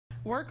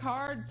Work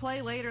hard,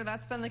 play later.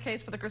 That's been the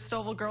case for the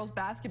Christoval girls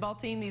basketball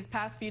team these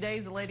past few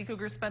days. The Lady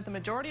Cougars spent the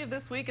majority of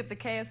this week at the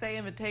KSA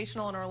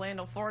Invitational in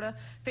Orlando, Florida,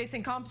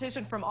 facing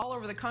competition from all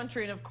over the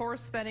country and, of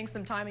course, spending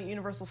some time at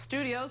Universal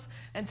Studios.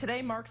 And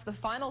today marks the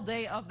final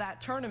day of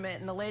that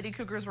tournament. And the Lady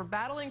Cougars were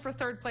battling for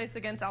third place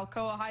against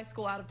Alcoa High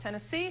School out of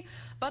Tennessee,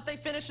 but they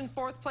finished in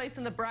fourth place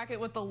in the bracket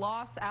with the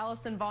loss.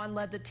 Allison Vaughn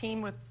led the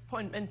team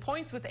in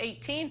points with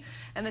 18,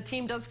 and the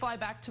team does fly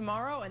back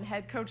tomorrow. And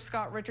head coach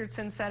Scott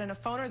Richardson said in a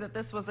phoner that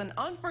this was an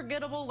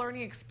unforgettable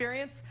learning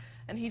experience,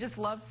 and he just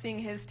loves seeing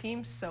his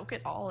team soak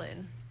it all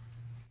in.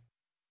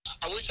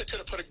 I wish I could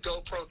have put a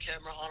GoPro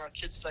camera on our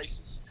kids'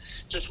 faces,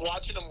 just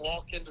watching them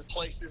walk into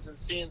places and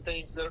seeing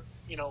things that,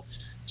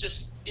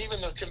 just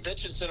even the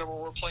convention center where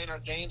we're playing our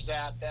games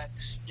at, that,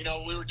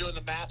 we were doing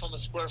the math on the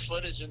square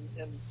footage,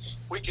 and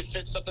we could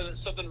fit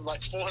something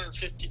like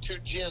 452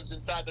 gyms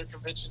inside their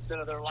convention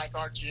center. They're like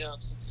our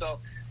gyms. And so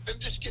them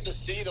just getting to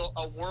see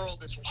a world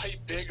that's way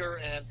bigger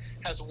and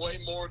has way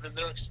more than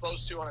they're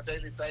exposed to on a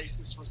daily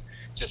basis was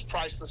just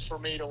priceless for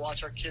me to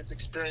watch our kids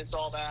experience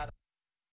all that.